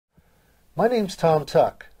My name's Tom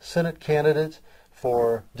Tuck, Senate candidate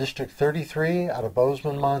for District 33 out of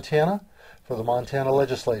Bozeman, Montana, for the Montana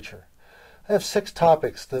Legislature. I have 6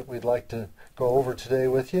 topics that we'd like to go over today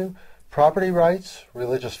with you: property rights,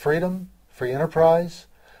 religious freedom, free enterprise,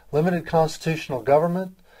 limited constitutional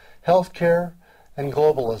government, health care, and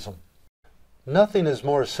globalism. Nothing is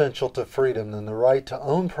more essential to freedom than the right to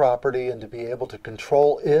own property and to be able to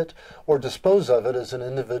control it or dispose of it as an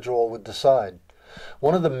individual would decide.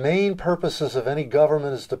 One of the main purposes of any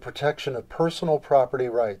government is the protection of personal property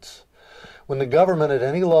rights. When the government at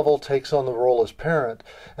any level takes on the role as parent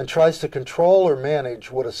and tries to control or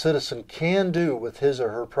manage what a citizen can do with his or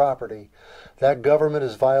her property, that government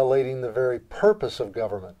is violating the very purpose of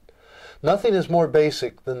government. Nothing is more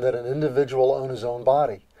basic than that an individual own his own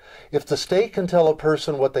body. If the state can tell a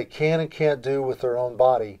person what they can and can't do with their own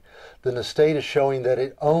body, then the state is showing that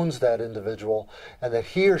it owns that individual and that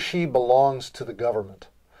he or she belongs to the government.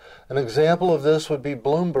 An example of this would be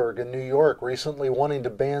Bloomberg in New York recently wanting to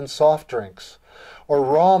ban soft drinks, or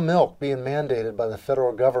raw milk being mandated by the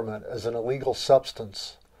federal government as an illegal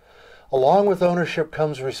substance. Along with ownership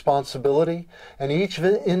comes responsibility, and each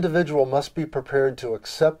individual must be prepared to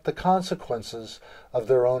accept the consequences of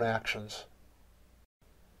their own actions.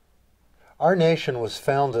 Our nation was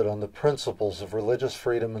founded on the principles of religious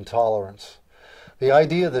freedom and tolerance. The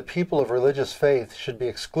idea that people of religious faith should be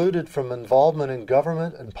excluded from involvement in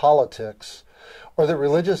government and politics, or that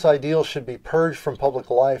religious ideals should be purged from public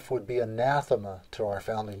life, would be anathema to our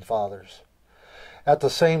founding fathers. At the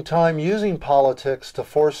same time, using politics to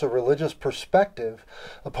force a religious perspective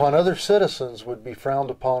upon other citizens would be frowned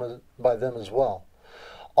upon by them as well.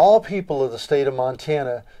 All people of the state of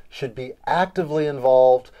Montana should be actively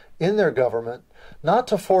involved in their government, not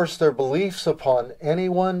to force their beliefs upon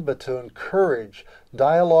anyone, but to encourage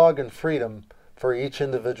dialogue and freedom for each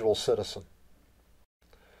individual citizen.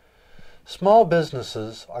 Small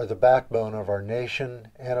businesses are the backbone of our nation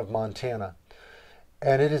and of Montana,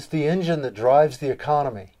 and it is the engine that drives the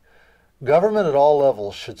economy. Government at all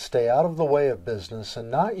levels should stay out of the way of business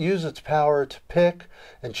and not use its power to pick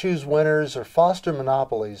and choose winners or foster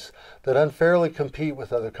monopolies that unfairly compete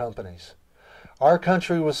with other companies. Our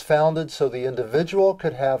country was founded so the individual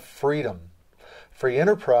could have freedom. Free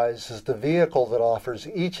enterprise is the vehicle that offers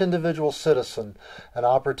each individual citizen an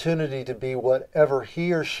opportunity to be whatever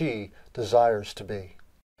he or she desires to be.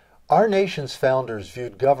 Our nation's founders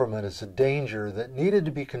viewed government as a danger that needed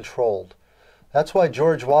to be controlled. That's why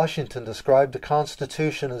George Washington described the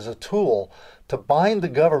Constitution as a tool to bind the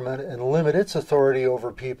government and limit its authority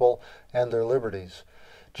over people and their liberties.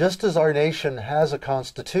 Just as our nation has a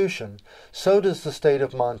Constitution, so does the state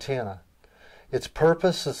of Montana. Its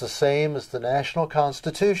purpose is the same as the national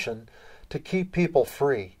Constitution: to keep people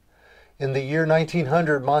free. In the year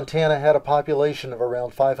 1900, Montana had a population of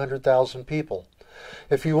around 500,000 people.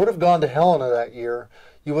 If you would have gone to Helena that year,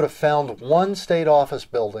 you would have found one state office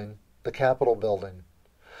building, the Capitol building.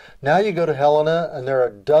 Now you go to Helena and there are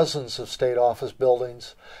dozens of state office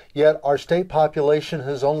buildings, yet our state population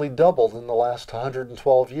has only doubled in the last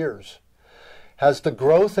 112 years. Has the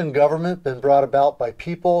growth in government been brought about by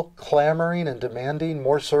people clamoring and demanding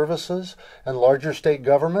more services and larger state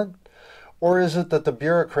government? Or is it that the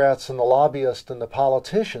bureaucrats and the lobbyists and the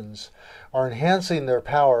politicians are enhancing their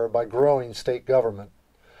power by growing state government?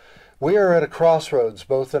 We are at a crossroads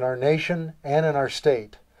both in our nation and in our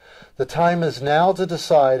state. The time is now to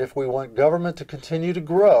decide if we want government to continue to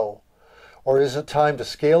grow, or is it time to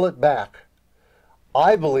scale it back?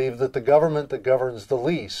 I believe that the government that governs the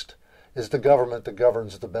least is the government that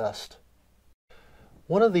governs the best.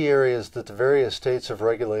 One of the areas that the various states have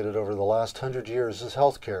regulated over the last 100 years is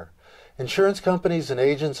health care. Insurance companies and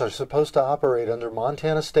agents are supposed to operate under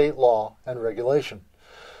Montana state law and regulation.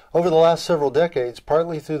 Over the last several decades,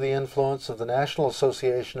 partly through the influence of the National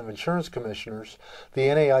Association of Insurance Commissioners, the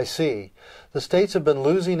NAIC, the states have been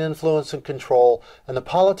losing influence and control, and the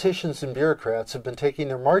politicians and bureaucrats have been taking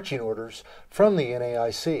their marching orders from the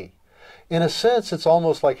NAIC. In a sense, it's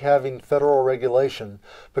almost like having federal regulation,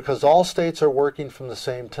 because all states are working from the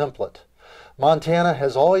same template. Montana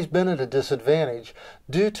has always been at a disadvantage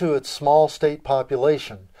due to its small state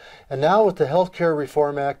population, and now with the Health Care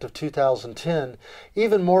Reform Act of 2010,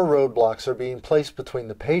 even more roadblocks are being placed between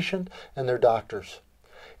the patient and their doctors.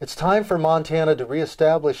 It's time for Montana to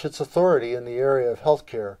reestablish its authority in the area of health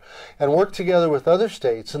care and work together with other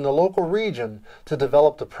states in the local region to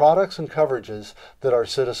develop the products and coverages that our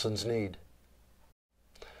citizens need.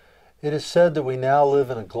 It is said that we now live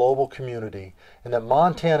in a global community and that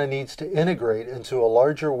Montana needs to integrate into a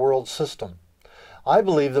larger world system. I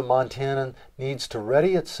believe that Montana needs to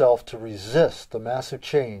ready itself to resist the massive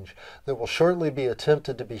change that will shortly be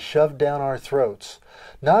attempted to be shoved down our throats,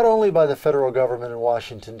 not only by the federal government in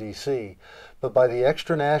Washington, D.C., but by the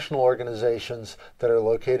extranational organizations that are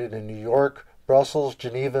located in New York, Brussels,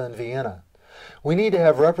 Geneva, and Vienna. We need to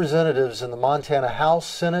have representatives in the Montana House,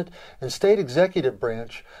 Senate, and state executive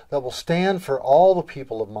branch that will stand for all the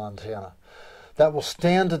people of Montana, that will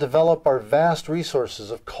stand to develop our vast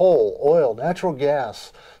resources of coal, oil, natural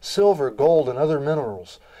gas, silver, gold, and other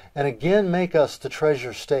minerals, and again make us the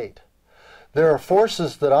treasure state. There are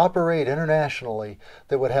forces that operate internationally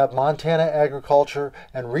that would have Montana agriculture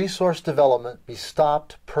and resource development be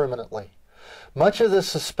stopped permanently. Much of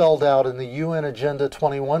this is spelled out in the UN Agenda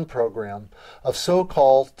 21 program of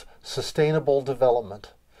so-called sustainable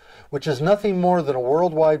development, which is nothing more than a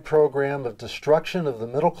worldwide program of destruction of the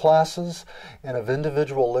middle classes and of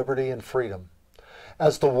individual liberty and freedom.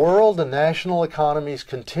 As the world and national economies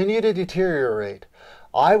continue to deteriorate,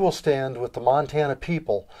 I will stand with the Montana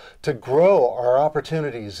people to grow our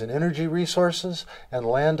opportunities in energy resources and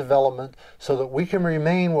land development so that we can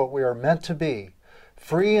remain what we are meant to be,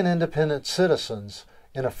 free and independent citizens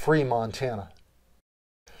in a free Montana.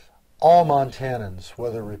 All Montanans,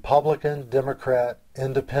 whether Republican, Democrat,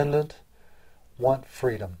 Independent, want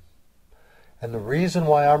freedom. And the reason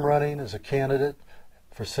why I'm running as a candidate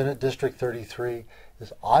for Senate District 33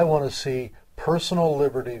 is I want to see personal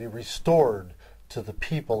liberty restored to the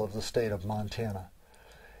people of the state of Montana.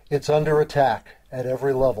 It's under attack at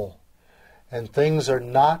every level, and things are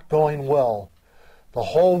not going well. The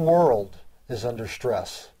whole world is under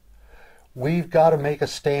stress. We've got to make a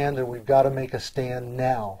stand, and we've got to make a stand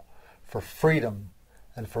now for freedom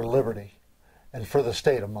and for liberty and for the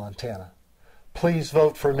state of Montana. Please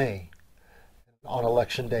vote for me on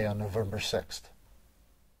Election Day on November 6th.